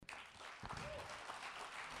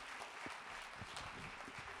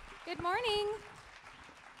Good morning.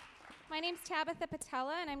 My name's Tabitha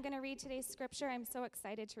Patella, and I'm going to read today's scripture. I'm so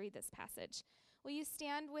excited to read this passage. Will you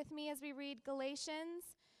stand with me as we read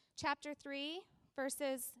Galatians chapter 3,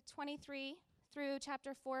 verses 23 through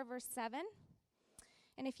chapter 4, verse 7?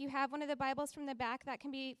 And if you have one of the Bibles from the back, that can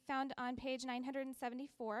be found on page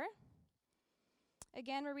 974.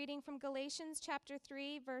 Again, we're reading from Galatians chapter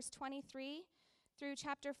 3, verse 23 through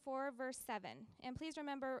chapter 4, verse 7. And please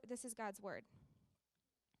remember, this is God's word.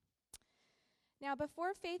 Now,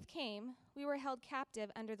 before faith came, we were held captive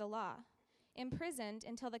under the law, imprisoned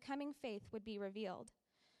until the coming faith would be revealed.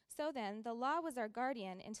 So then, the law was our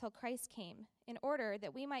guardian until Christ came, in order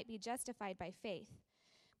that we might be justified by faith.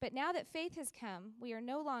 But now that faith has come, we are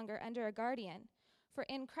no longer under a guardian. For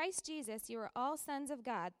in Christ Jesus you are all sons of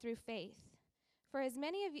God through faith. For as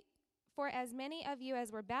many of you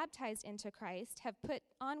as were baptized into Christ have put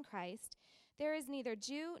on Christ, there is neither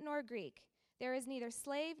Jew nor Greek, there is neither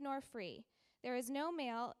slave nor free. There is no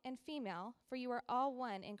male and female, for you are all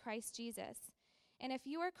one in Christ Jesus. And if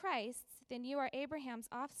you are Christ's, then you are Abraham's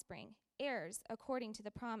offspring, heirs according to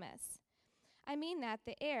the promise. I mean that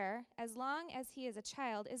the heir, as long as he is a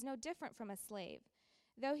child, is no different from a slave,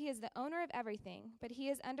 though he is the owner of everything, but he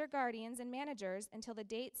is under guardians and managers until the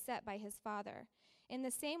date set by his father. In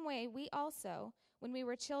the same way, we also, when we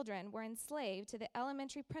were children, were enslaved to the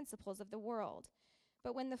elementary principles of the world.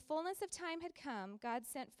 But when the fullness of time had come, God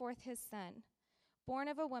sent forth his Son, born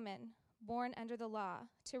of a woman, born under the law,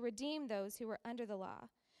 to redeem those who were under the law,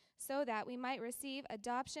 so that we might receive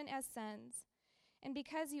adoption as sons. And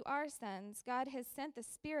because you are sons, God has sent the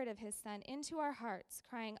Spirit of his Son into our hearts,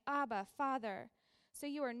 crying, Abba, Father. So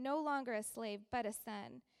you are no longer a slave, but a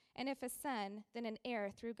son. And if a son, then an heir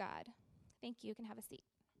through God. Thank you. You can have a seat.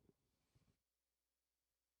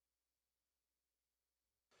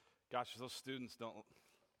 Gosh, those students that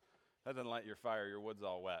doesn't light your fire, your wood's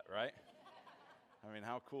all wet, right? I mean,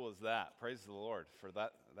 how cool is that? Praise the Lord for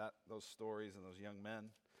those stories and those young men,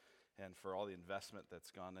 and for all the investment that's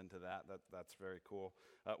gone into that. That's very cool.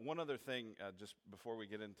 One other thing, just before we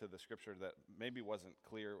get into the scripture that maybe wasn't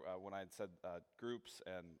clear when I had said groups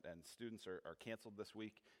and students are canceled this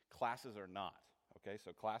week. Classes are not, okay?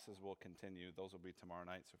 So classes will continue. Those will be tomorrow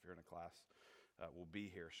night, so if you're in a class, we'll be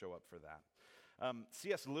here. Show up for that.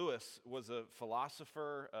 C.S. Lewis was a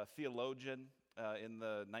philosopher, a theologian, in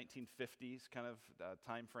the 1950s kind of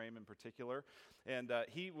time frame in particular. And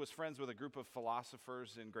he was friends with a group of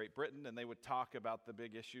philosophers in Great Britain, and they would talk about the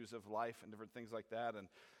big issues of life and different things like that. And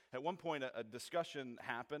at one point, a discussion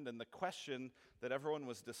happened, and the question that everyone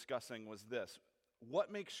was discussing was this: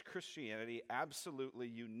 what makes Christianity absolutely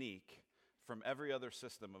unique from every other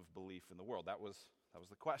system of belief in the world? That was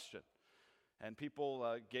the question. And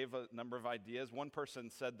people gave a number of ideas. One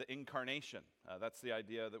person said the incarnation. That's the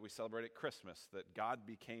idea that we celebrate at Christmas, that God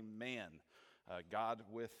became man, God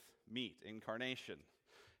with meat, incarnation.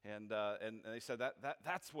 And they said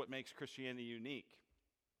that's what makes Christianity unique.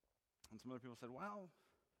 And some other people said, well,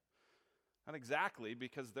 not exactly,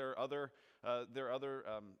 because there are other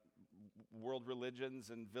world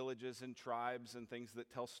religions and villages and tribes and things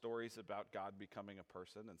that tell stories about God becoming a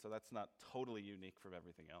person, and so that's not totally unique from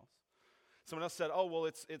everything else. Someone else said, oh, well,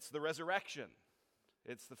 it's the resurrection.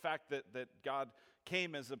 It's the fact that God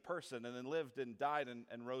came as a person and then lived and died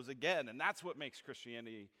and rose again, and that's what makes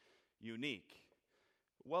Christianity unique.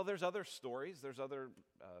 Well, there's other stories. There's other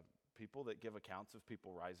people that give accounts of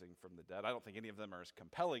people rising from the dead. I don't think any of them are as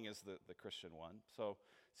compelling as the Christian one. So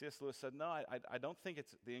C.S. Lewis said, no, I don't think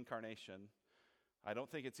it's the incarnation. I don't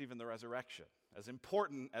think it's even the resurrection, as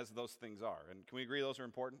important as those things are. And can we agree those are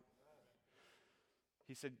important?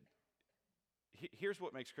 He said, here's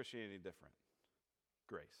what makes Christianity different: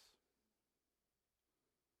 grace.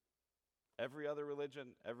 Every other religion,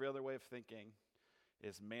 every other way of thinking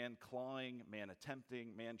is man clawing, man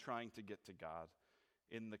attempting, man trying to get to God.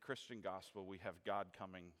 In the Christian gospel, we have God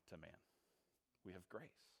coming to man. We have grace.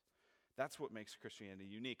 That's what makes Christianity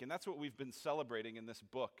unique. And that's what we've been celebrating in this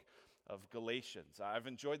book of Galatians. I've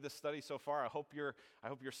enjoyed this study so far. I hope you're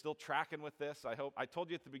still tracking with this. I told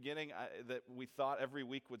you at the beginning that we thought every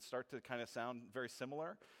week would start to kind of sound very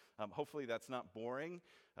similar. Hopefully that's not boring,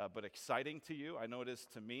 but exciting to you. I know it is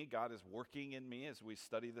to me. God is working in me as we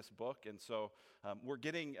study this book. And so we're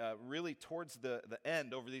getting really towards the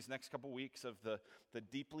end over these next couple weeks of the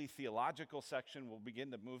deeply theological section. We'll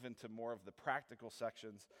begin to move into more of the practical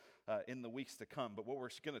sections in the weeks to come. But what we're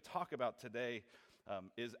going to talk about today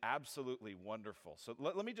is absolutely wonderful. So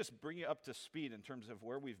let me just bring you up to speed in terms of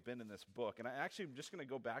where we've been in this book. And I actually am just going to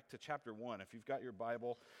go back to chapter 1. If you've got your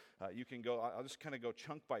Bible, you can go. I'll just kind of go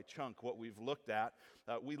chunk by chunk what we've looked at.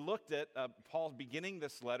 We looked at Paul beginning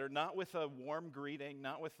this letter, not with a warm greeting,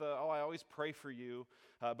 not with I always pray for you,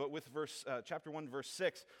 but with chapter 1, verse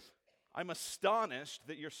 6. I'm astonished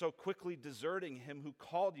that you're so quickly deserting him who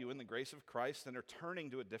called you in the grace of Christ and are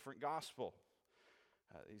turning to a different gospel.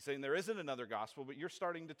 He's saying there isn't another gospel, but you're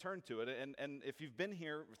starting to turn to it. And if you've been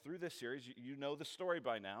here through this series, you know the story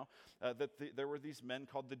by now, that there were these men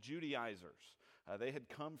called the Judaizers. They had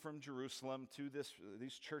come from Jerusalem to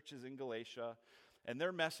these churches in Galatia, and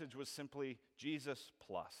their message was simply Jesus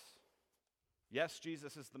plus. Yes,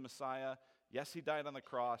 Jesus is the Messiah. Yes, he died on the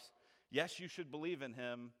cross. Yes, you should believe in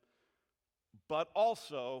him. But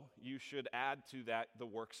also, you should add to that the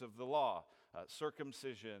works of the law,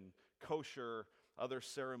 circumcision, kosher, other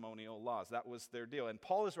ceremonial laws. That was their deal. And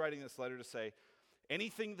Paul is writing this letter to say,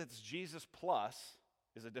 anything that's Jesus plus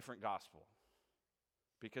is a different gospel.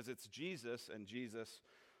 Because it's Jesus and Jesus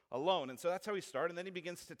alone. And so that's how he started. And then he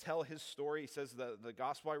begins to tell his story. He says the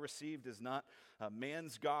gospel I received is not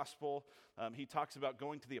man's gospel. He talks about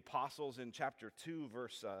going to the apostles in chapter 2,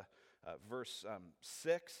 verse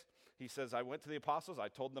 6. He says, I went to the apostles, I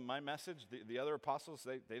told them my message. The other apostles,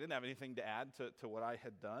 they didn't have anything to add to what I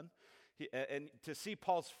had done. And to see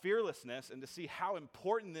Paul's fearlessness and to see how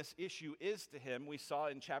important this issue is to him, we saw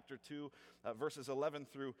in chapter 2, verses 11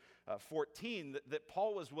 through 14, that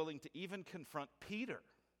Paul was willing to even confront Peter,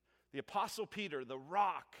 the apostle Peter, the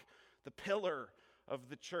rock, the pillar of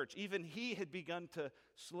the church. Even he had begun to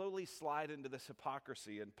slowly slide into this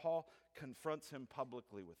hypocrisy, and Paul confronts him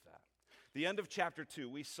publicly with that. The end of chapter 2,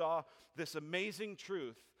 we saw this amazing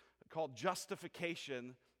truth called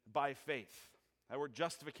justification by faith. That word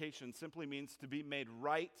justification simply means to be made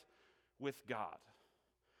right with God.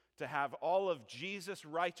 To have all of Jesus'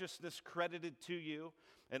 righteousness credited to you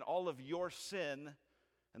and all of your sin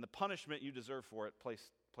and the punishment you deserve for it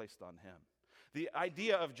placed on him. The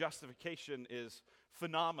idea of justification is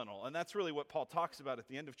phenomenal, and that's really what Paul talks about at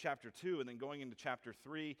the end of chapter 2 and then going into chapter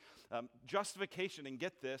 3. Justification, and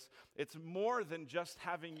get this, it's more than just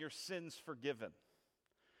having your sins forgiven,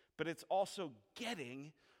 but it's also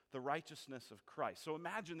getting the righteousness of Christ. So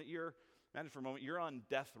imagine for a moment, you're on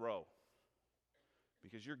death row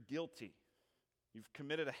because you're guilty. You've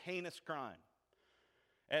committed a heinous crime.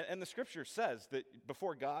 And the scripture says that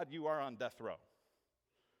before God, you are on death row.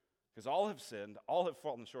 Because all have sinned, all have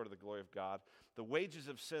fallen short of the glory of God. The wages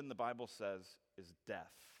of sin, the Bible says, is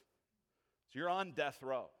death. So you're on death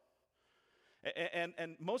row.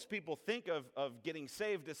 And most people think of getting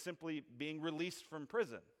saved as simply being released from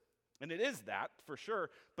prison. And it is that, for sure,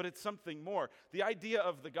 but it's something more. The idea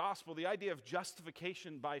of the gospel, the idea of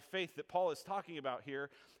justification by faith that Paul is talking about here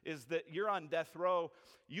is that you're on death row,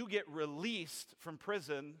 you get released from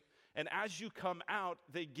prison, and as you come out,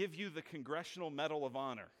 they give you the Congressional Medal of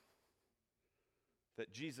Honor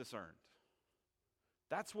that Jesus earned.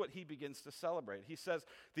 That's what he begins to celebrate. He says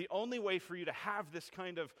the only way for you to have this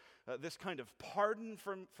kind of pardon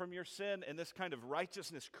from your sin and this kind of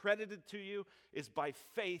righteousness credited to you is by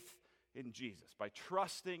faith in Jesus, by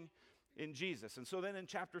trusting in Jesus. And so then in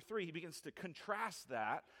chapter 3, he begins to contrast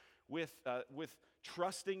that with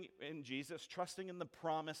trusting in Jesus, trusting in the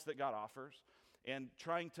promise that God offers, and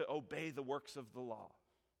trying to obey the works of the law.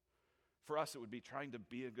 For us, it would be trying to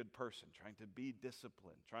be a good person, trying to be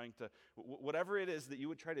disciplined, trying to, whatever it is that you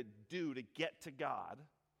would try to do to get to God,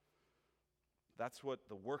 that's what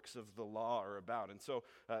the works of the law are about. And so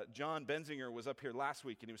John Benzinger was up here last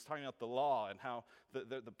week, and he was talking about the law and how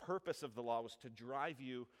the purpose of the law was to drive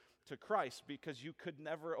you to Christ because you could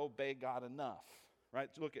never obey God enough, right?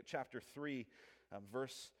 Look at chapter 3,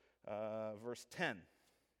 verse 10.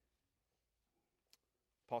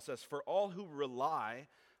 Paul says, "For all who rely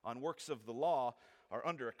on works of the law are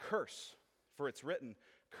under a curse. For it's written,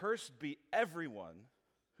 'Cursed be everyone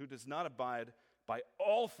who does not abide by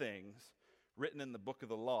all things written in the book of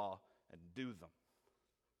the law and do them.'"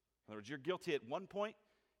 In other words, you're guilty at one point,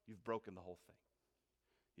 you've broken the whole thing.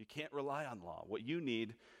 You can't rely on law. What you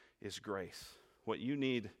need is grace. What you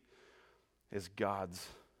need is God's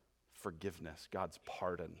forgiveness, God's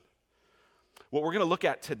pardon. What we're going to look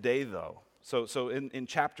at today, though, So in end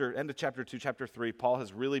of chapter 2, chapter 3, Paul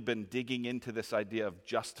has really been digging into this idea of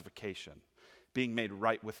justification, being made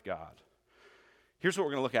right with God. Here's what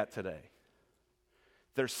we're going to look at today.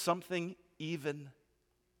 There's something even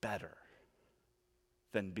better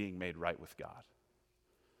than being made right with God.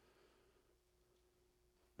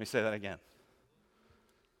 Let me say that again.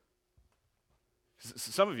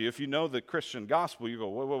 Some of you, if you know the Christian gospel, you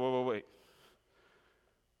go, wait.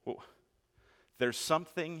 Whoa. There's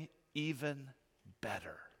something even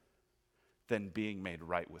better than being made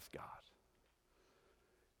right with God.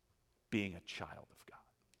 Being a child of God.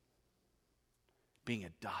 Being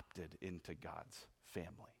adopted into God's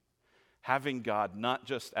family. Having God not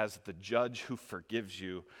just as the judge who forgives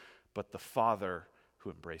you, but the Father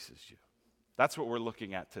who embraces you. That's what we're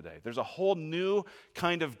looking at today. There's a whole new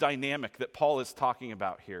kind of dynamic that Paul is talking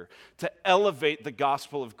about here to elevate the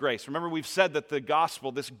gospel of grace. Remember, we've said that the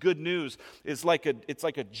gospel, this good news, is like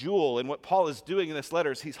a jewel. And what Paul is doing in this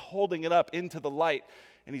letter is he's holding it up into the light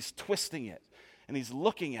and he's twisting it. And he's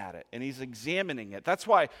looking at it, and he's examining it. That's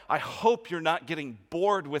why I hope you're not getting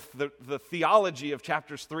bored with the theology of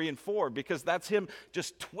chapters 3 and 4, because that's him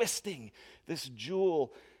just twisting this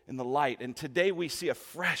jewel in the light. And today we see a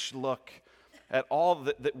fresh look at all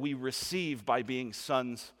that we receive by being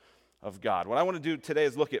sons of God. What I want to do today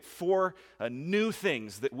is look at 4 new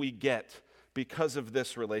things that we get because of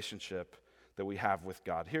this relationship that we have with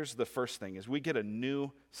God. Here's the first thing, is we get a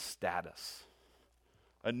new status.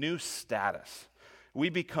 A new status. We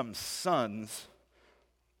become sons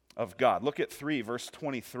of God. Look at 3, verse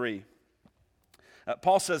 23.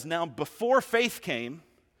 Paul says, now before faith came,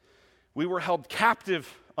 we were held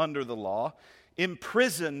captive under the law,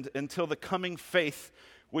 imprisoned until the coming faith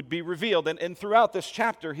would be revealed. And throughout this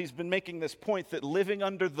chapter, he's been making this point that living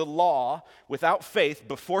under the law without faith,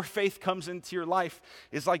 before faith comes into your life,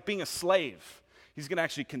 is like being a slave. He's going to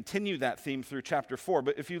actually continue that theme through chapter 4.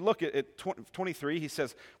 But if you look at 23, he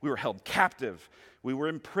says, we were held captive. We were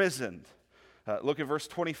imprisoned. Look at verse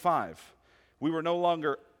 25. We were no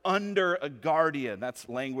longer under a guardian. That's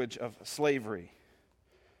language of slavery.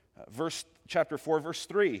 Chapter 4, verse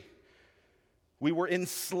 3. We were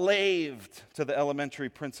enslaved to the elementary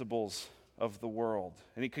principles of the world.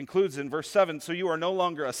 And he concludes in verse 7, so you are no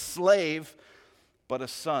longer a slave, but a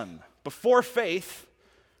son. Before faith,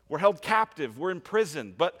 we're held captive, we're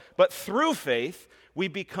imprisoned, but through faith, we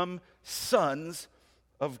become sons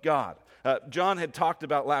of God. John had talked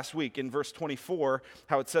about last week in verse 24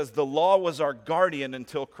 how it says the law was our guardian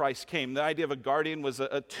until Christ came. The idea of a guardian was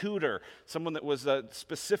a tutor, someone that was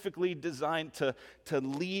specifically designed to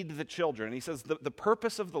lead the children. And he says the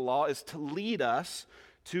purpose of the law is to lead us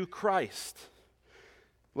to Christ.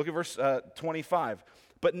 Look at verse 25.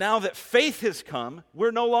 But now that faith has come,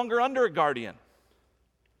 we're no longer under a guardian.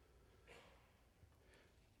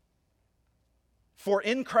 For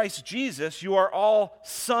in Christ Jesus, you are all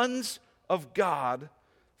sons of God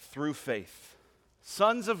through faith.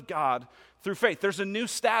 Sons of God through faith. There's a new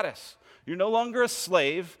status. You're no longer a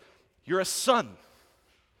slave, you're a son.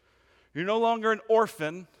 You're no longer an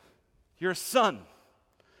orphan, you're a son.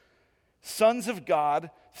 Sons of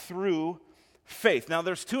God through faith. Now,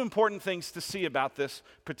 there's 2 important things to see about this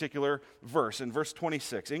particular verse. In verse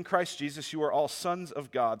 26, in Christ Jesus, you are all sons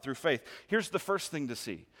of God through faith. Here's the first thing to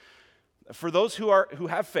see. For those who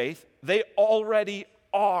have faith, they already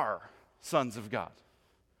are sons of God.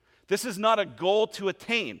 This is not a goal to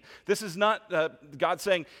attain. This is not God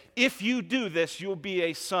saying, if you do this, you'll be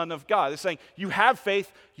a son of God. It's saying, you have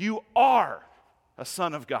faith, you are a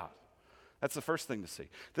son of God. That's the first thing to see.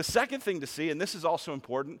 The second thing to see, and this is also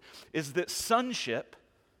important, is that sonship,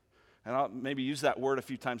 and I'll maybe use that word a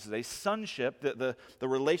few times today, sonship, the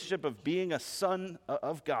relationship of being a son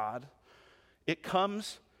of God, it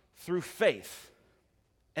comes through faith,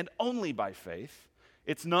 and only by faith.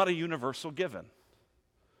 It's not a universal given.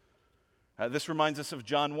 This reminds us of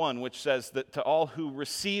John 1, which says that to all who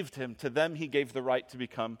received him, to them he gave the right to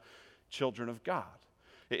become children of God.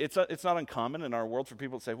 It's not uncommon in our world for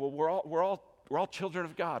people to say, well, we're all children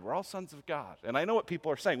of God. We're all sons of God. And I know what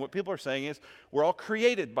people are saying. What people are saying is we're all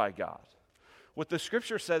created by God. What the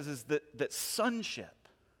Scripture says is that sonship,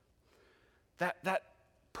 that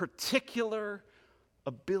particular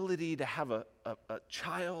ability to have a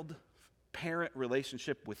child-parent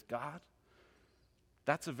relationship with God,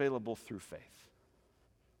 that's available through faith.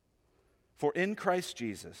 For in Christ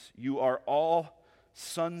Jesus, you are all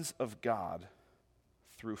sons of God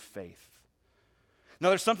through faith. Now,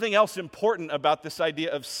 there's something else important about this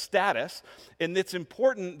idea of status, and it's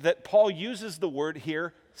important that Paul uses the word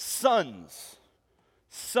here, sons.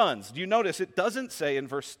 Sons. Do you notice it doesn't say in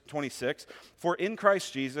verse 26, for in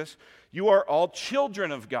Christ Jesus, you are all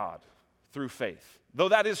children of God through faith. Though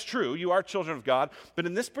that is true, you are children of God, but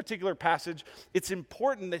in this particular passage, it's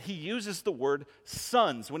important that he uses the word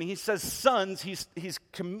sons. When he says sons, he's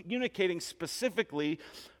communicating specifically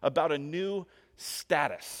about a new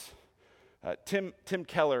status. Tim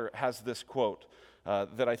Keller has this quote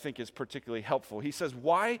that I think is particularly helpful. He says,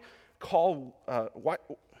 why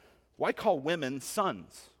Why call women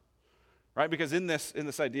sons? Right? Because in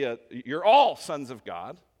this idea, you're all sons of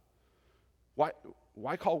God.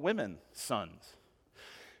 Why call women sons?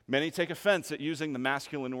 Many take offense at using the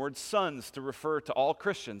masculine word sons to refer to all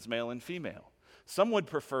Christians, male and female. Some would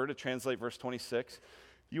prefer to translate verse 26,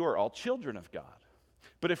 you are all children of God.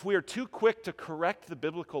 But if we are too quick to correct the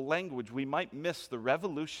biblical language, we might miss the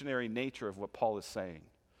revolutionary nature of what Paul is saying.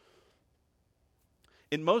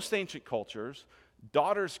 In most ancient cultures,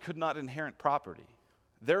 daughters could not inherit property.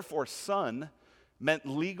 Therefore, son meant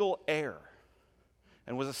legal heir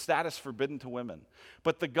and was a status forbidden to women.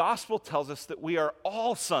 But the gospel tells us that we are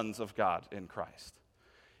all sons of God in Christ.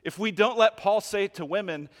 If we don't let Paul say to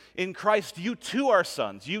women, in Christ, you too are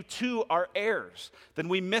sons, you too are heirs, then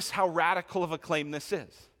we miss how radical of a claim this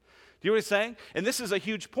is. Do you know what he's saying? And this is a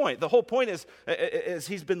huge point. The whole point is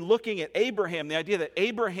he's been looking at Abraham, the idea that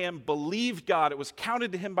Abraham believed God. It was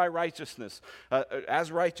counted to him by righteousness,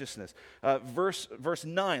 as righteousness. Verse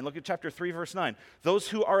 9, look at chapter 3, verse 9. Those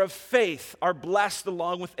who are of faith are blessed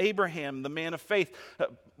along with Abraham, the man of faith.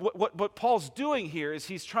 What Paul's doing here is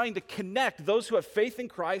he's trying to connect those who have faith in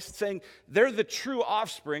Christ, saying they're the true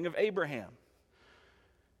offspring of Abraham.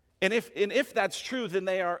 And if that's true, then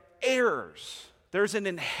they are heirs. There's an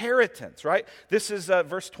inheritance, right? This is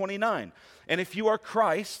verse 29. And if you are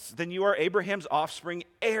Christ's, then you are Abraham's offspring,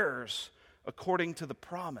 heirs according to the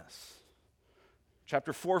promise.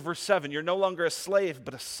 Chapter 4, verse 7, you're no longer a slave,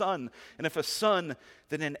 but a son. And if a son,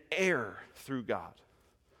 then an heir through God.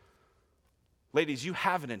 Ladies, you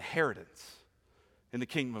have an inheritance in the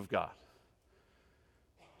kingdom of God.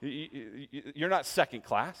 You're not second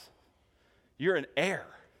class. You're an heir.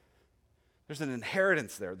 There's an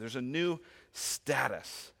inheritance there. There's a new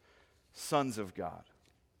status, sons of God.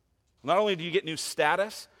 Not only do you get new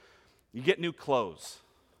status, you get new clothes.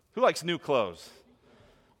 Who likes new clothes?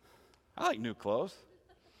 I like new clothes.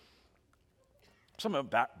 Some of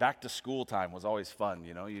back to school time was always fun,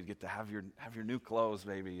 you know. You get to have your new clothes,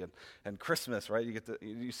 maybe, and Christmas, right?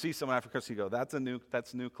 You see someone after Christmas, you go, that's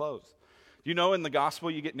new clothes. Do you know in the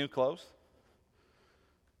gospel you get new clothes?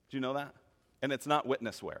 Do you know that? And it's not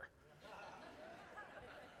witness wear.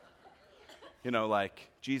 You know,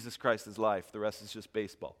 like Jesus Christ is life, the rest is just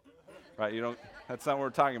baseball, right? That's not what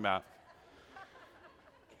we're talking about.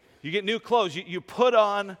 You get new clothes. You put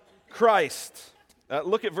on Christ.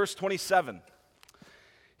 Look at verse 27.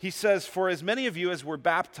 He says, for as many of you as were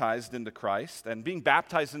baptized into Christ, and being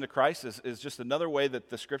baptized into Christ is just another way that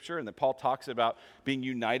the scripture and that Paul talks about being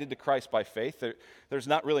united to Christ by faith. There's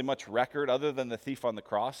not really much record other than the thief on the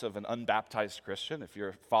cross of an unbaptized Christian. If you're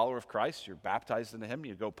a follower of Christ, you're baptized into him,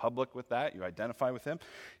 you go public with that, you identify with him.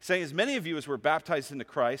 He's saying, as many of you as were baptized into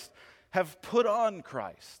Christ have put on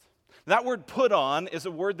Christ. That word put on is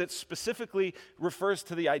a word that specifically refers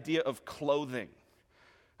to the idea of clothing.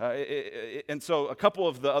 And so a couple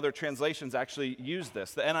of the other translations actually use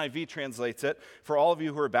this. The NIV translates it, for all of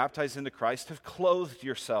you who are baptized into Christ have clothed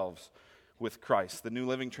yourselves with Christ. The New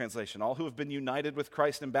Living Translation, all who have been united with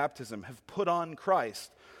Christ in baptism have put on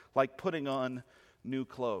Christ like putting on new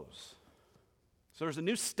clothes. So there's a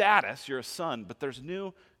new status, you're a son, but there's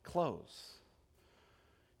new clothes.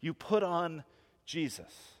 You put on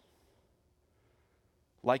Jesus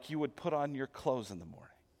like you would put on your clothes in the morning.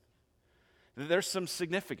 There's some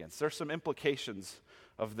significance, there's some implications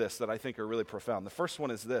of this that I think are really profound. The first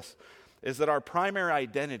one is this, is that our primary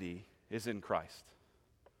identity is in Christ.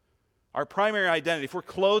 Our primary identity, if we're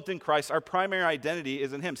clothed in Christ, our primary identity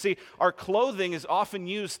is in Him. See, our clothing is often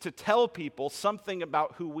used to tell people something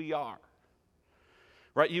about who we are.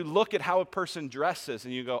 Right? You look at how a person dresses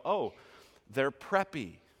and you go, oh, they're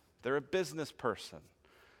preppy, they're a business person,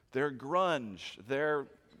 they're grunge, they're,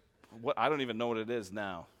 I don't even know what it is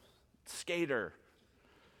now. Skater.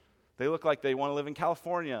 They look like they want to live in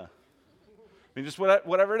California. I mean, just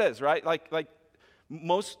whatever it is, right? Like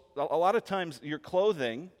a lot of times your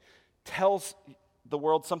clothing tells the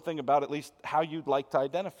world something about at least how you'd like to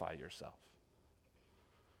identify yourself.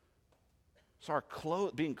 So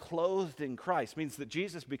being clothed in Christ means that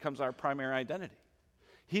Jesus becomes our primary identity.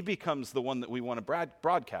 He becomes the one that we want to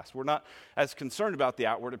broadcast. We're not as concerned about the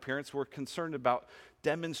outward appearance. We're concerned about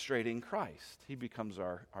demonstrating Christ. He becomes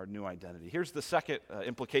our new identity. Here's the second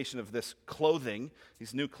implication of this clothing,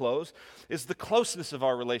 these new clothes, is the closeness of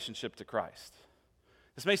our relationship to Christ.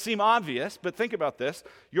 This may seem obvious, but think about this.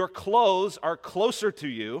 Your clothes are closer to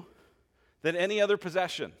you than any other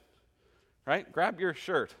possession, right? Grab your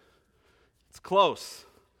shirt. It's close,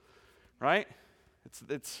 right?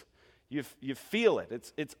 You feel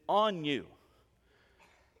it. It's on you.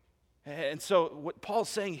 And so what Paul's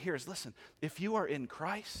saying here is, listen, if you are in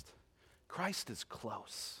Christ, Christ is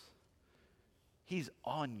close. He's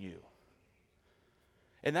on you.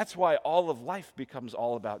 And that's why all of life becomes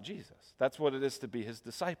all about Jesus. That's what it is to be his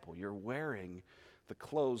disciple. You're wearing the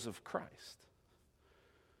clothes of Christ.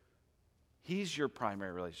 He's your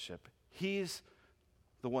primary relationship. He's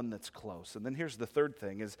the one that's close. And then here's the third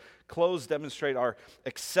thing is clothes demonstrate our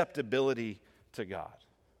acceptability to God.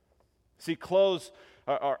 See, clothes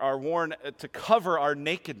are worn to cover our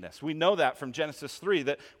nakedness. We know that from Genesis 3,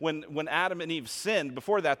 that when Adam and Eve sinned,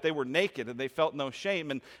 before that they were naked and they felt no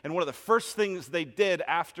shame. And one of the first things they did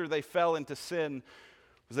after they fell into sin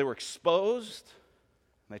was they were exposed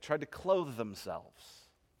and they tried to clothe themselves.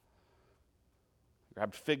 They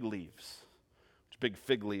grabbed fig leaves, which big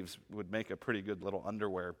fig leaves would make a pretty good little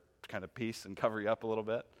underwear kind of piece and cover you up a little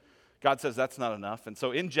bit. God says that's not enough. And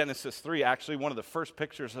so in Genesis 3, actually, one of the first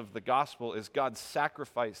pictures of the gospel is God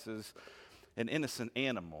sacrifices an innocent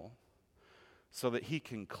animal so that he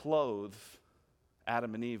can clothe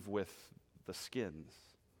Adam and Eve with the skins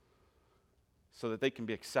so that they can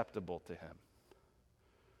be acceptable to him.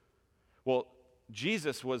 Well,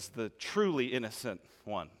 Jesus was the truly innocent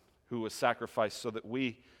one who was sacrificed so that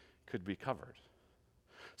we could be covered.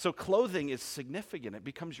 So clothing is significant. It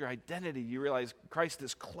becomes your identity. You realize Christ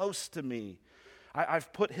is close to me.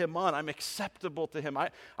 I've put him on. I'm acceptable to him.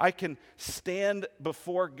 I can stand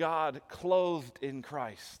before God clothed in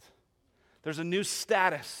Christ. There's a new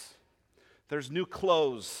status. There's new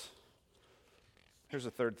clothes. Here's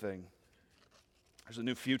a third thing. There's a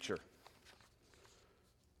new future.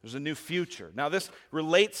 There's a new future. Now, this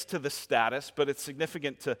relates to the status, but it's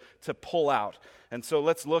significant to pull out. And so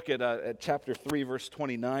let's look at chapter 3, verse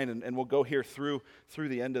 29, and we'll go here through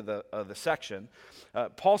the end of the section.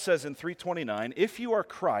 Paul says in 3:29, if you are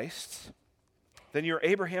Christ's, then you're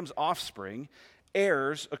Abraham's offspring,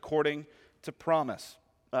 heirs according to promise.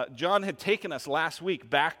 John had taken us last week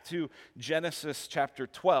back to Genesis chapter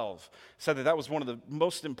 12. Said that was one of the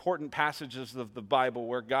most important passages of the Bible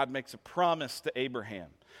where God makes a promise to Abraham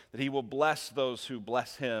that he will bless those who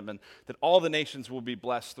bless him and that all the nations will be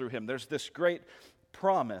blessed through him. There's this great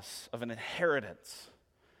promise of an inheritance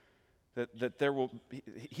that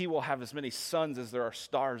he will have as many sons as there are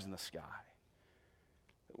stars in the sky.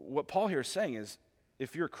 What Paul here is saying is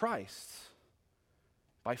if you're Christ's,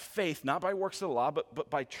 by faith, not by works of the law, but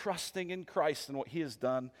by trusting in Christ and what he has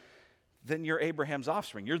done, then you're Abraham's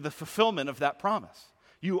offspring. You're the fulfillment of that promise.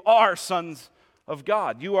 You are sons of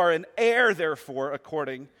God. You are an heir, therefore,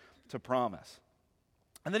 according to promise.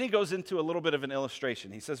 And then he goes into a little bit of an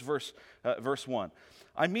illustration. He says, verse 1,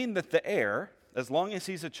 I mean that the heir, as long as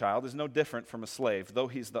he's a child, is no different from a slave, though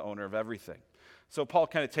he's the owner of everything. So Paul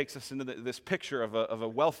kind of takes us into this picture of a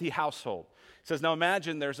wealthy household. He says, now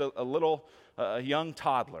imagine there's a young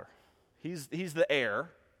toddler. He's the heir,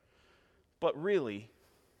 but really,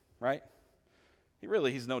 right?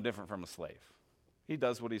 He's no different from a slave. He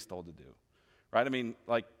does what he's told to do, right? I mean,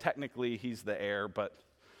 like technically he's the heir, but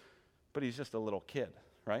he's just a little kid,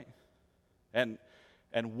 right? And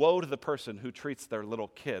woe to the person who treats their little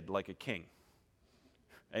kid like a king.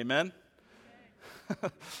 Amen?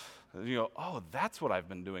 You go, oh, that's what I've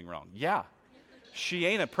been doing wrong. Yeah, she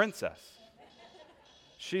ain't a princess.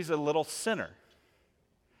 She's a little sinner.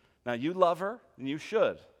 Now, you love her, and you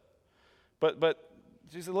should. But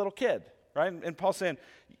she's a little kid, right? And Paul's saying,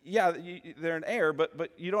 yeah, they're an heir,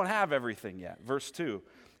 but you don't have everything yet. Verse 2,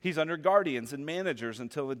 he's under guardians and managers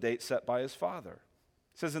until the date set by his father.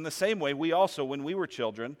 It says, in the same way, we also, when we were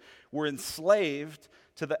children, were enslaved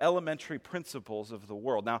to the elementary principles of the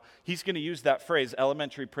world. Now, he's going to use that phrase,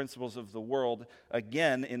 elementary principles of the world,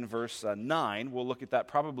 again in verse 9. We'll look at that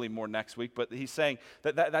probably more next week, but he's saying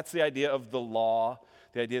that's the idea of the law,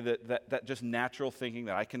 the idea that just natural thinking,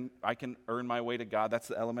 that I can earn my way to God. That's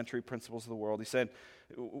the elementary principles of the world. He said,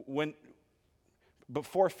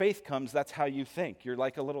 before faith comes, that's how you think. You're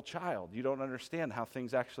like a little child. You don't understand how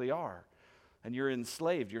things actually are. And you're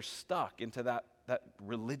enslaved. You're stuck into that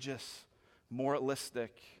religious,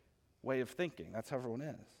 moralistic way of thinking. That's how everyone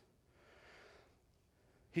is.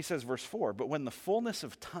 He says, verse 4, but when the fullness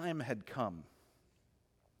of time had come,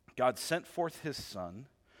 God sent forth his son,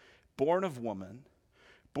 born of woman,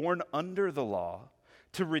 born under the law,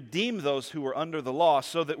 to redeem those who were under the law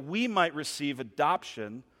so that we might receive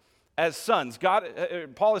adoption as sons.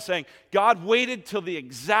 Paul is saying, God waited till the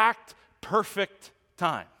exact perfect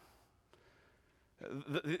time.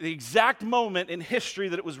 The exact moment in history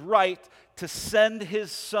that it was right to send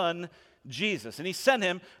his son, Jesus. And he sent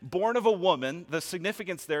him born of a woman. The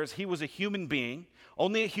significance there is he was a human being.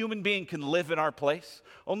 Only a human being can live in our place.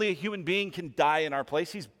 Only a human being can die in our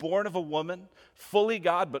place. He's born of a woman, fully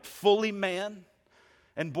God, but fully man,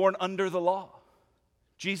 and born under the law.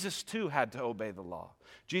 Jesus too had to obey the law.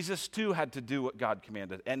 Jesus too had to do what God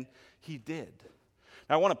commanded, and he did.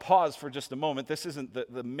 Now, I want to pause for just a moment. This isn't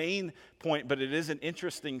the main point, but it is an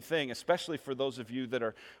interesting thing, especially for those of you that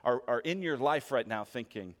are in your life right now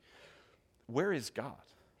thinking, where is God?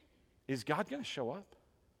 Is God going to show up?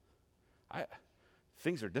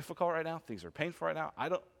 Things are difficult right now. Things are painful right now.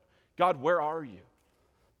 God, where are you?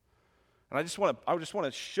 And I just want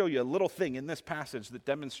to show you a little thing in this passage that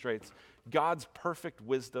demonstrates God's perfect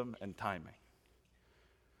wisdom and timing.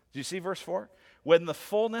 Do you see verse 4? When the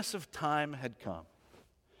fullness of time had come,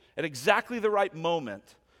 at exactly the right moment,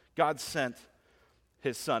 God sent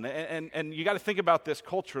his son. And you got to think about this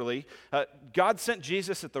culturally. God sent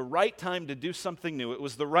Jesus at the right time to do something new. It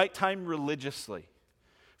was the right time religiously.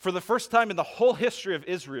 For the first time in the whole history of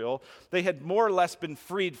Israel, they had more or less been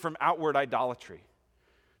freed from outward idolatry.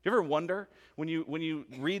 Do you ever wonder when you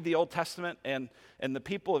read the Old Testament and the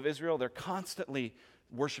people of Israel, they're constantly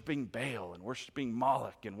worshiping Baal and worshiping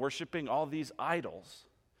Moloch and worshiping all these idols.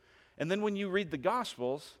 And then when you read the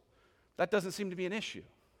Gospels, that doesn't seem to be an issue.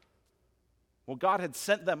 Well, God had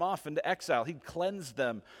sent them off into exile. He'd cleansed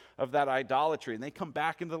them of that idolatry, and they come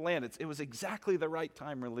back into the land. It was exactly the right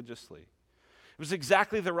time religiously. It was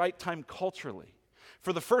exactly the right time culturally.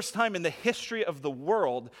 For the first time in the history of the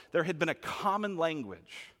world, there had been a common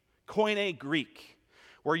language, Koine Greek,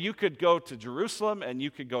 where you could go to Jerusalem, and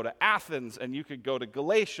you could go to Athens, and you could go to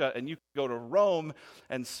Galatia, and you could go to Rome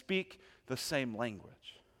and speak the same language.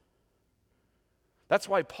 That's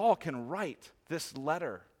why Paul can write this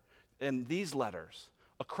letter and these letters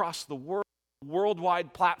across the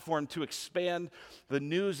worldwide platform to expand the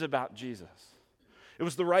news about Jesus. It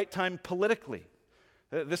was the right time politically.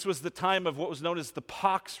 This was the time of what was known as the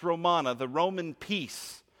Pax Romana, the Roman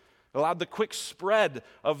peace. It allowed the quick spread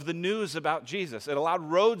of the news about Jesus. It allowed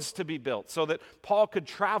roads to be built so that Paul could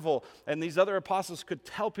travel and these other apostles could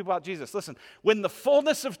tell people about Jesus. Listen, when the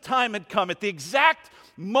fullness of time had come, at the exact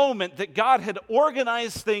moment that God had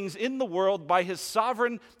organized things in the world by his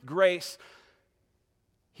sovereign grace,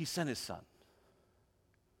 he sent his son.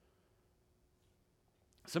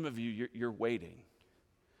 Some of you, you're waiting,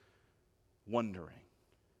 wondering,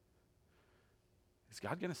 is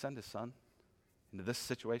God going to send his son into this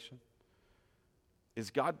situation? Is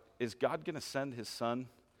God going to send his son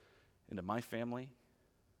into my family?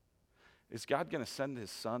 Is God going to send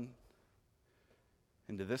his son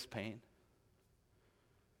into this pain?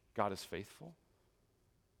 God is faithful.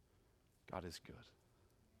 God is good.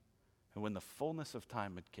 And when the fullness of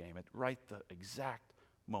time had came, at right the exact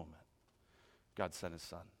moment, God sent his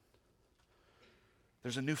son.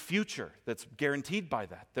 There's a new future that's guaranteed by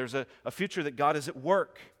that. There's a future that God is at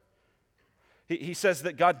work. He says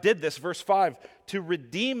that God did this, verse 5, to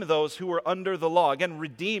redeem those who were under the law. Again,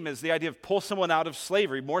 redeem is the idea of pull someone out of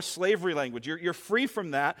slavery, more slavery language. You're free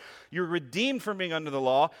from that. You're redeemed from being under the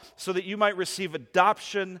law so that you might receive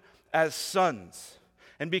adoption as sons.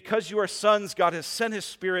 And because you are sons, God has sent his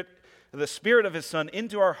Spirit, the Spirit of his Son,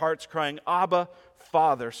 into our hearts, crying, Abba,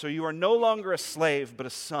 Father. So you are no longer a slave, but a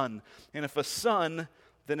son. And if a son,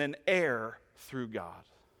 then an heir through God.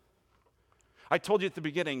 I told you at the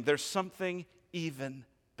beginning, there's something even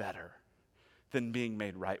better than being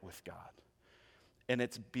made right with God. And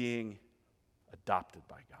it's being adopted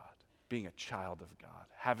by God, being a child of God,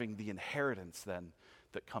 having the inheritance then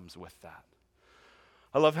that comes with that.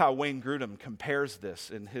 I love how Wayne Grudem compares this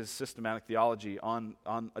in his systematic theology on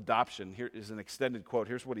adoption. Here is an extended quote.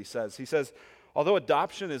 Here's what he says. He says, although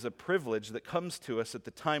adoption is a privilege that comes to us at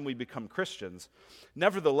the time we become Christians,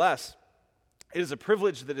 nevertheless, it is a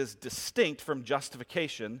privilege that is distinct from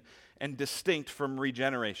justification and distinct from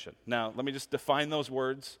regeneration. Now, let me just define those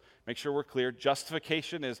words, make sure we're clear.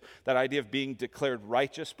 Justification is that idea of being declared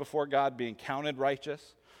righteous before God, being counted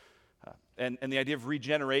righteous. And the idea of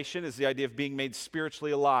regeneration is the idea of being made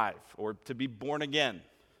spiritually alive or to be born again.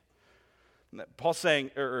 Paul's saying,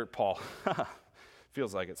 Paul,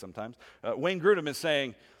 feels like it sometimes. Wayne Grudem is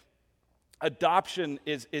saying adoption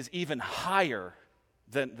is even higher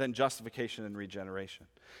than justification and regeneration.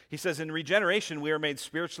 He says, in regeneration, we are made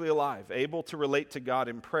spiritually alive, able to relate to God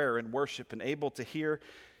in prayer and worship, and able to hear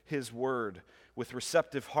his word with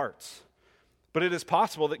receptive hearts. But it is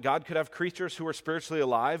possible that God could have creatures who are spiritually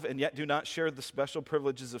alive and yet do not share the special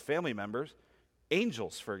privileges of family members.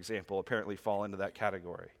 Angels, for example, apparently fall into that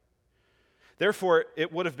category. Therefore,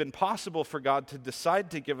 it would have been possible for God to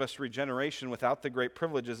decide to give us regeneration without the great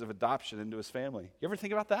privileges of adoption into his family. You ever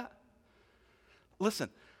think about that? Listen,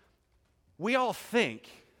 we all think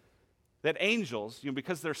that angels,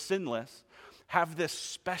 because they're sinless, have this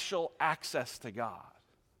special access to God.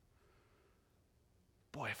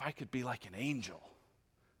 Boy, if I could be like an angel,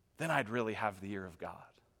 then I'd really have the ear of God.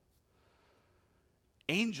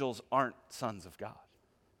 Angels aren't sons of God.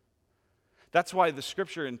 That's why the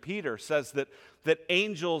scripture in Peter says that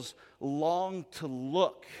angels long to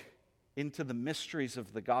look into the mysteries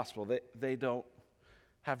of the gospel. They don't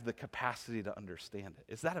have the capacity to understand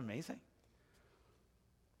it. Is that amazing?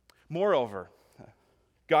 Moreover,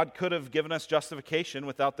 God could have given us justification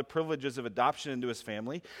without the privileges of adoption into his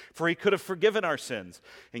family, for he could have forgiven our sins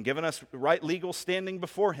and given us right legal standing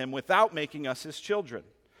before him without making us his children.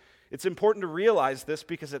 It's important to realize this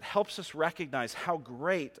because it helps us recognize how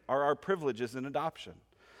great are our privileges in adoption.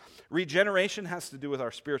 Regeneration has to do with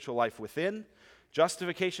our spiritual life within.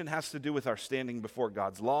 Justification has to do with our standing before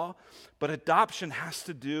God's law. But adoption has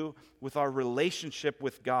to do with our relationship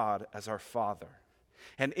with God as our Father.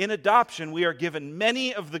 And in adoption, we are given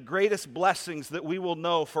many of the greatest blessings that we will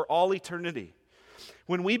know for all eternity.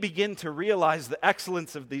 When we begin to realize the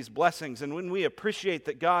excellence of these blessings and when we appreciate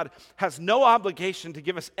that God has no obligation to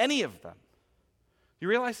give us any of them, you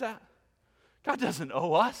realize that? God doesn't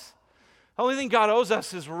owe us. The only thing God owes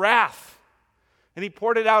us is wrath. And he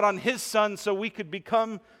poured it out on his Son so we could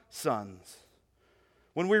become sons.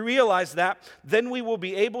 When we realize that, then we will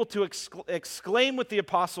be able to exclaim with the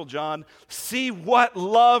Apostle John, "See what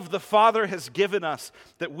love the Father has given us,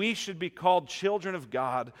 that we should be called children of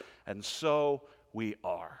God, and so we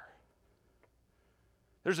are."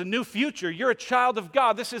 There's a new future. You're a child of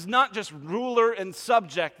God. This is not just ruler and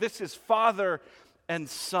subject. This is Father and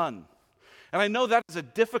Son. And I know that is a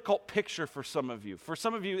difficult picture for some of you. For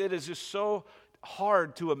some of you, it is just so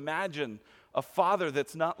hard to imagine a father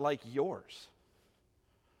that's not like yours.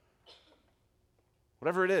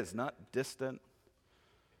 Whatever it is, not distant,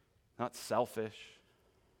 not selfish,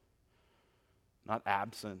 not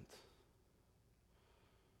absent,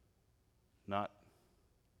 not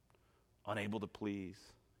unable to please.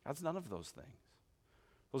 God's none of those things.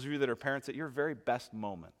 Those of you that are parents, at your very best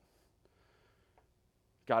moment,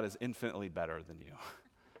 God is infinitely better than you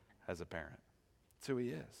as a parent. That's who he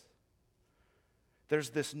is. There's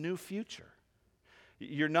this new future.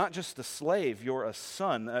 You're not just a slave, you're a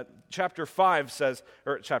son. Verse 5 says,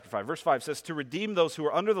 to redeem those who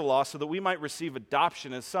are under the law so that we might receive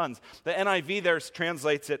adoption as sons. The NIV there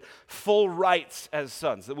translates it full rights as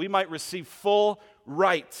sons, that we might receive full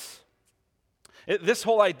rights. This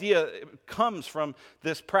whole idea comes from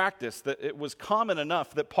this practice that it was common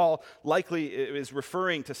enough that Paul likely is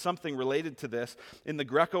referring to something related to this in the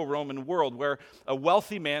Greco-Roman world, where a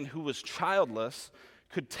wealthy man who was childless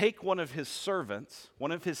could take one of his servants,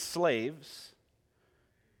 one of his slaves,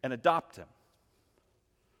 and adopt him.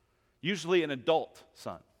 Usually an adult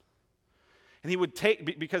son. And he would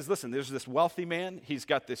take, because listen, there's this wealthy man, he's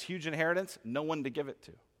got this huge inheritance, no one to give it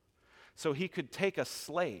to. So he could take a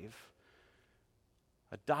slave,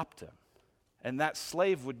 adopt him, and that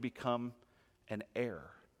slave would become an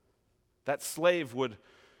heir. That slave would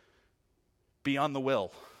be on the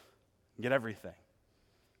will, get everything.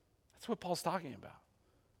 That's what Paul's talking about.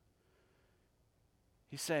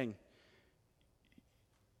 He's saying,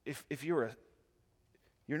 if you're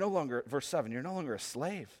no longer, verse 7, you're no longer a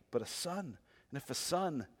slave, but a son. And if a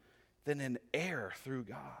son, then an heir through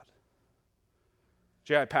God.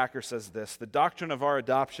 J.I. Packer says this, the doctrine of our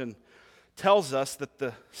adoption tells us that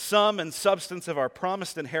the sum and substance of our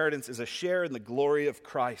promised inheritance is a share in the glory of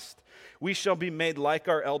Christ. We shall be made like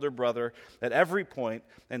our elder brother at every point,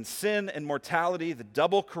 and sin and mortality, the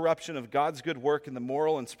double corruption of God's good work in the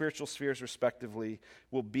moral and spiritual spheres respectively,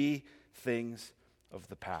 will be things of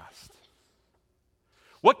the past.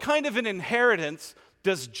 What kind of an inheritance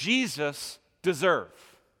does Jesus deserve?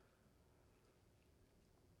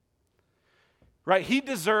 Right? He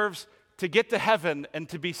deserves to get to heaven and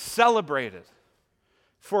to be celebrated.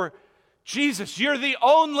 For Jesus, you're the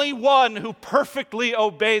only one who perfectly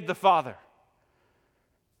obeyed the Father.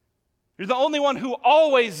 You're the only one who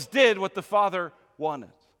always did what the Father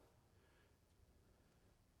wanted.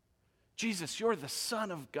 Jesus, you're the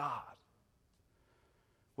Son of God.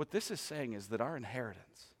 What this is saying is that our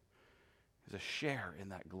inheritance is a share in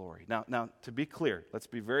that glory. Now, to be clear, let's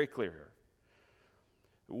be very clear here.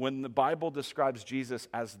 When the Bible describes Jesus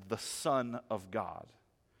as the Son of God,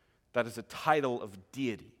 that is a title of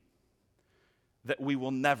deity that we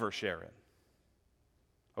will never share in.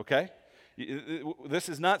 Okay? This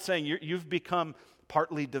is not saying you've become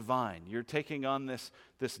partly divine. You're taking on this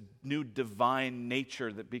new divine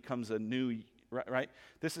nature that becomes a new, right?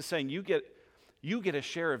 This is saying you get a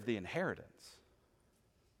share of the inheritance.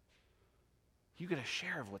 You get a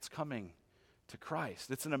share of what's coming to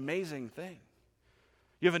Christ. It's an amazing thing.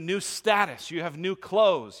 You have a new status, you have new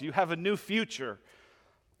clothes, you have a new future,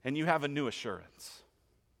 and you have a new assurance.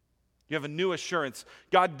 You have a new assurance.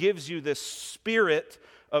 God gives you this spirit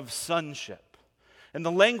of sonship. And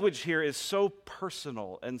the language here is so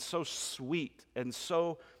personal and so sweet and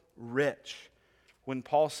so rich when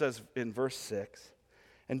Paul says in verse 6,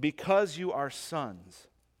 "And because you are sons,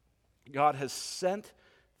 God has sent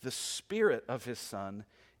the Spirit of His Son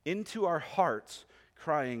into our hearts,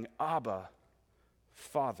 crying, 'Abba,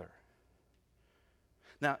 Father.'"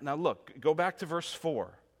 Now look, go back to verse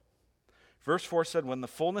 4. Verse 4 said, "When the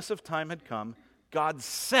fullness of time had come, God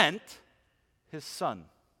sent His Son."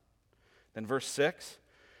 Then verse 6,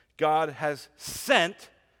 "God has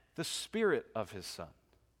sent the Spirit of His Son."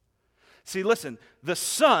 See, listen, the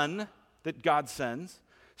Son that God sends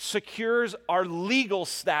secures our legal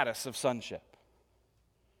status of sonship.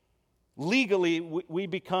 Legally, we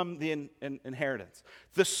become the inheritance.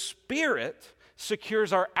 The Spirit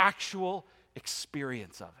secures our actual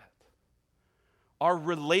experience of it, our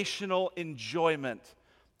relational enjoyment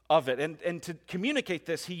of it. And to communicate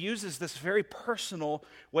this, he uses this very personal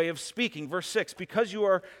way of speaking. Verse 6, "Because you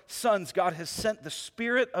are sons, God has sent the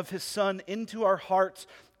Spirit of His Son into our hearts,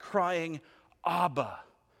 crying, 'Abba,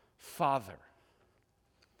 Father.'"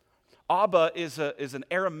 Abba is an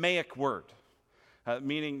Aramaic word,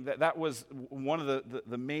 meaning that was one of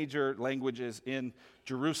the major languages in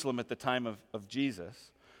Jerusalem at the time of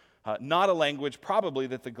Jesus. Not a language probably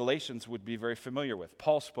that the Galatians would be very familiar with.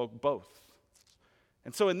 Paul spoke both.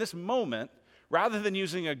 And so in this moment, rather than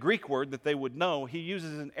using a Greek word that they would know, he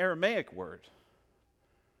uses an Aramaic word.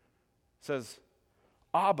 It says,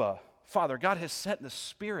 "Abba, Father." God has sent the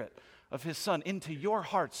Spirit of His Son into your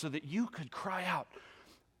heart so that you could cry out,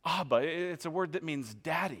 "Abba." It's a word that means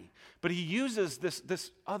daddy. But he uses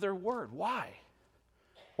this other word. Why?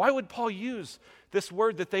 Why would Paul use this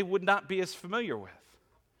word that they would not be as familiar with?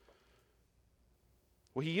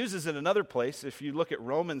 Well, he uses it in another place. If you look at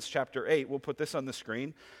Romans chapter 8, we'll put this on the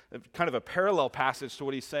screen, kind of a parallel passage to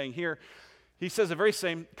what he's saying here. He says the very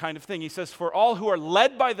same kind of thing. He says, "For all who are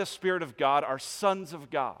led by the Spirit of God are sons of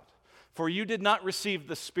God. For you did not receive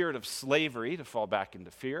the spirit of slavery to fall back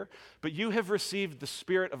into fear, but you have received the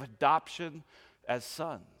spirit of adoption as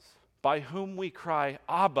sons, by whom we cry,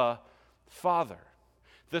 'Abba, Father.'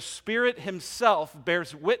 The Spirit Himself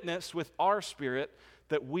bears witness with our spirit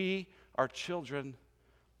that we are children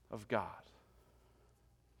of God."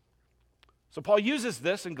 So Paul uses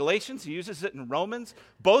this in Galatians, he uses it in Romans,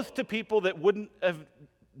 both to people that wouldn't have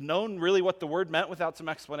known really what the word meant without some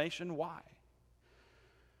explanation. Why?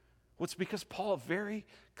 Well, it's because Paul very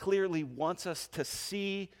clearly wants us to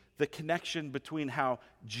see the connection between how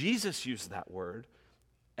Jesus used that word,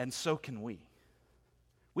 and so can we.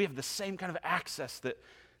 We have the same kind of access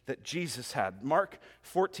that Jesus had. Mark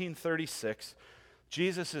 14:36,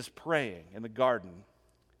 Jesus is praying in the garden,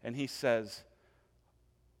 and he says,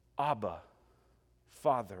 "Abba,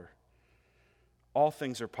 Father, all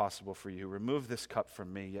things are possible for you. Remove this cup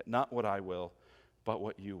from me, yet not what I will, but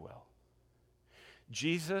what you will."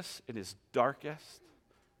 Jesus, in his darkest,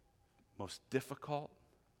 most difficult,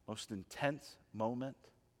 most intense moment,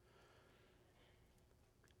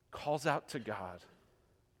 calls out to God,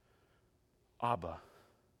 "Abba,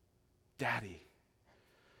 Daddy."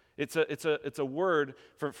 It's a word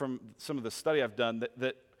from some of the study I've done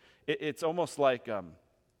that it's almost like, it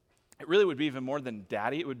really would be even more than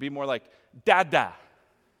daddy. It would be more like dada.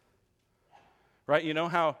 Right? You know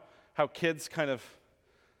how kids kind of,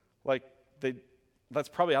 like, that's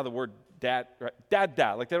probably how the word dad, right?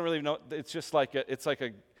 Dada, like they don't really know. It's just like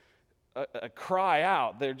a cry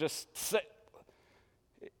out. They're just,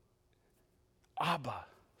 Abba,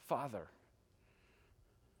 Father.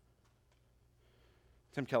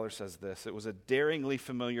 Tim Keller says this: "It was a daringly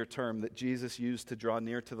familiar term that Jesus used to draw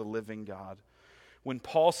near to the living God. When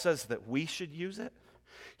Paul says that we should use it,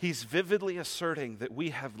 he's vividly asserting that we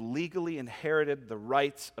have legally inherited the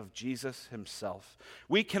rights of Jesus Himself.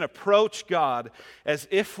 We can approach God as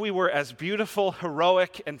if we were as beautiful,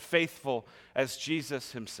 heroic, and faithful as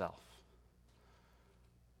Jesus Himself."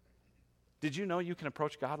 Did you know you can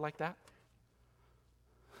approach God like that?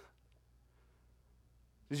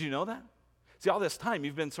 Did you know that? See, all this time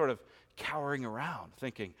you've been sort of cowering around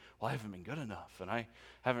thinking, "Well, I haven't been good enough, and I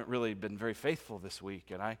haven't really been very faithful this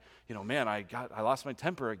week, and I lost my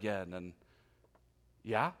temper again." And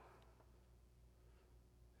yeah,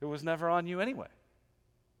 it was never on you anyway.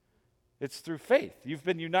 It's through faith. You've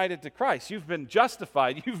been united to Christ. You've been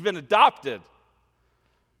justified. You've been adopted.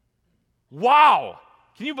 Wow!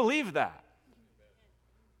 Can you believe that?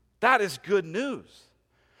 That is good news.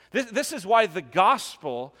 This is why the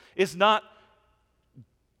gospel is not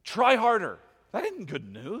try harder. That isn't good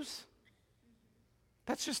news.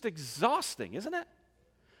 That's just exhausting, isn't it?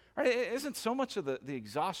 Right? Isn't so much of the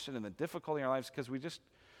exhaustion and the difficulty in our lives because we just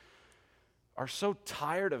are so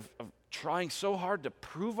tired of trying so hard to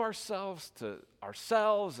prove ourselves to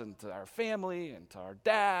ourselves and to our family and to our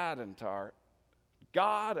dad and to our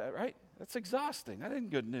God, right? That's exhausting. That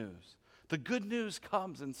isn't good news. The good news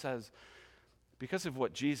comes and says, because of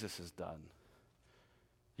what Jesus has done,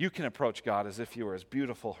 you can approach God as if you were as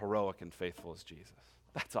beautiful, heroic, and faithful as Jesus.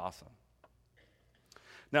 That's awesome.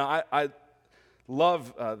 Now, I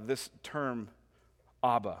love this term,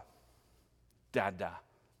 Abba, Dada.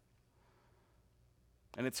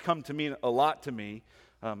 And it's come to mean a lot to me,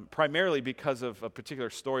 primarily because of a particular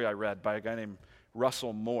story I read by a guy named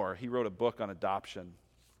Russell Moore. He wrote a book on adoption.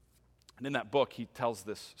 And in that book, he tells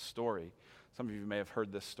this story. Some of you may have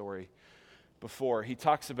heard this story before. He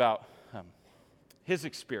talks about his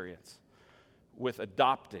experience with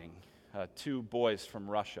adopting 2 boys from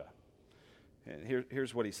Russia. And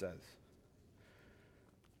here's what he says.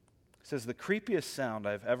 He says, "The creepiest sound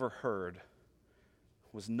I've ever heard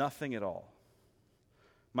was nothing at all.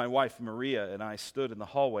 My wife, Maria, and I stood in the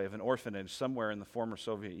hallway of an orphanage somewhere in the former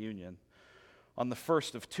Soviet Union on the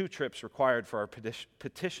first of 2 trips required for our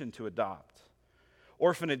petition to adopt.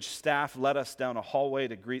 Orphanage staff led us down a hallway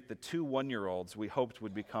to greet the 2 one-year-olds we hoped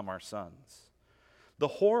would become our sons. The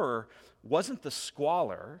horror wasn't the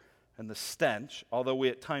squalor and the stench, although we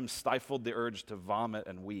at times stifled the urge to vomit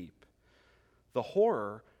and weep. The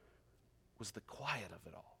horror was the quiet of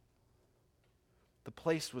it all. The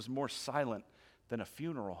place was more silent than a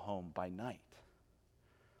funeral home by night.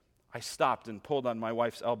 I stopped and pulled on my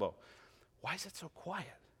wife's elbow. Why is it so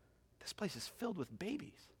quiet? This place is filled with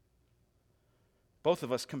babies. Both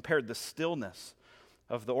of us compared the stillness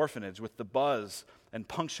of the orphanage with the buzz and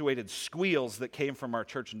punctuated squeals that came from our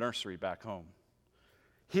church nursery back home.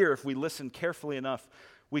 Here, if we listened carefully enough,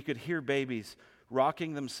 we could hear babies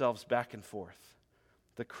rocking themselves back and forth,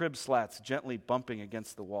 the crib slats gently bumping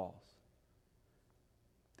against the walls.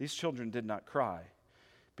 These children did not cry,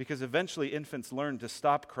 because eventually infants learn to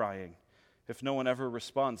stop crying if no one ever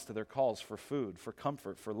responds to their calls for food, for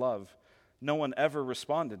comfort, for love. No one ever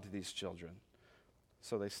responded to these children,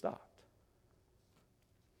 so they stopped.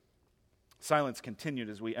 Silence continued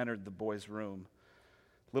as we entered the boys' room.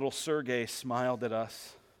 Little Sergei smiled at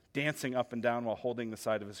us, dancing up and down while holding the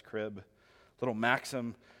side of his crib. Little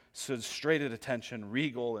Maxim stood straight at attention,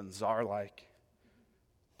 regal and czar-like.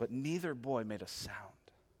 But neither boy made a sound.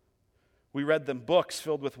 We read them books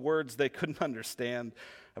filled with words they couldn't understand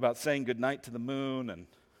about saying goodnight to the moon and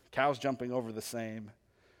cows jumping over the same.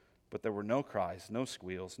 But there were no cries, no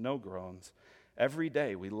squeals, no groans. Every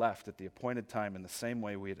day we left at the appointed time in the same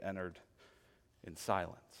way we had entered, in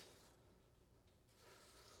silence.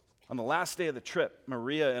 On the last day of the trip,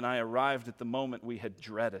 Maria and I arrived at the moment we had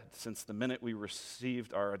dreaded since the minute we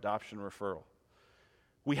received our adoption referral.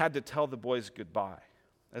 We had to tell the boys goodbye.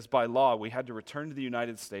 As by law, we had to return to the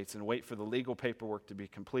United States and wait for the legal paperwork to be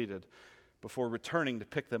completed before returning to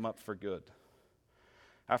pick them up for good.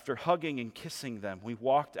 After hugging and kissing them, we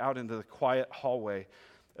walked out into the quiet hallway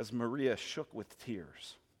as Maria shook with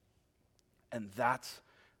tears. And that's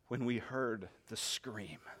when we heard the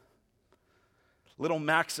scream. Little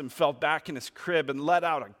Maxim fell back in his crib and let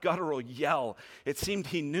out a guttural yell. It seemed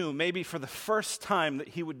he knew, maybe for the first time, that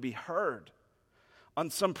he would be heard. On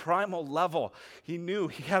some primal level, he knew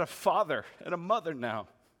he had a father and a mother now.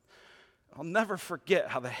 I'll never forget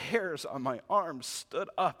how the hairs on my arms stood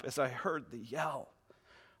up as I heard the yell.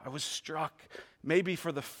 I was struck, maybe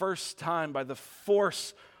for the first time, by the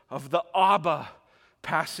force of the Abba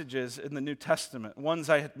passages in the New Testament, ones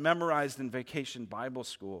I had memorized in vacation Bible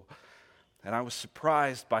school. And I was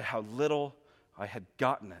surprised by how little I had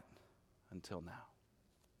gotten it until now.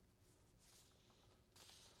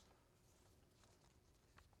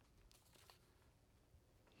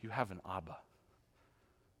 You have an Abba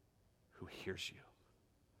who hears you,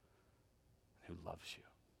 who loves you.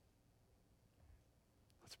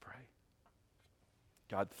 Let's pray.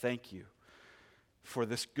 God, thank you for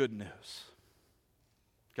this good news.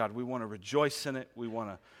 God, we want to rejoice in it. We want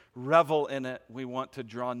to revel in it. We want to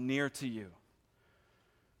draw near to you.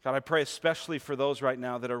 God, I pray especially for those right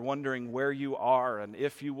now that are wondering where you are and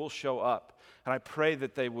if you will show up. And I pray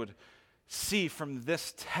that they would see from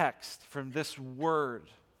this text, from this word,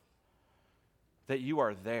 that you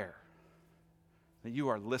are there, that you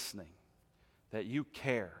are listening, that you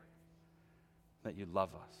care, that you love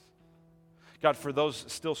us. God, for those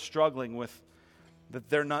still struggling with that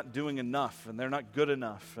they're not doing enough and they're not good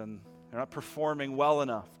enough and they're not performing well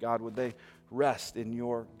enough, God, would they rest in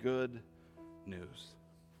your good news?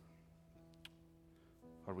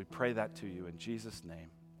 Lord, we pray that to you in Jesus' name.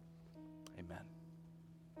 Amen.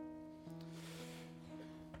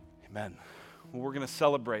 Amen. Well, we're going to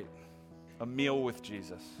celebrate a meal with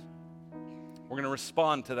Jesus. We're going to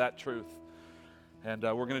respond to that truth. And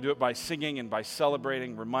we're going to do it by singing and by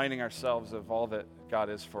celebrating, reminding ourselves of all that God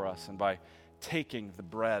is for us, and by taking the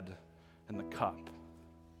bread and the cup.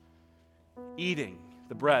 Eating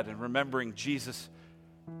the bread and remembering Jesus'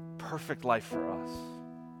 perfect life for us.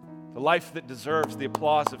 The life that deserves the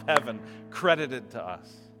applause of heaven credited to us.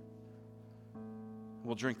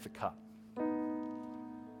 We'll drink the cup.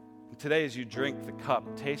 And today, as you drink the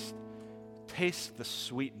cup, taste the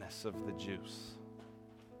sweetness of the juice.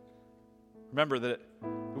 Remember that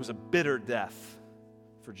it was a bitter death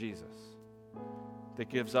for Jesus that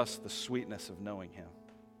gives us the sweetness of knowing him.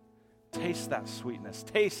 Taste that sweetness.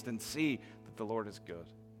 Taste and see that the Lord is good.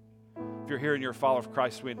 If you're here and you're a follower of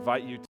Christ, we invite you to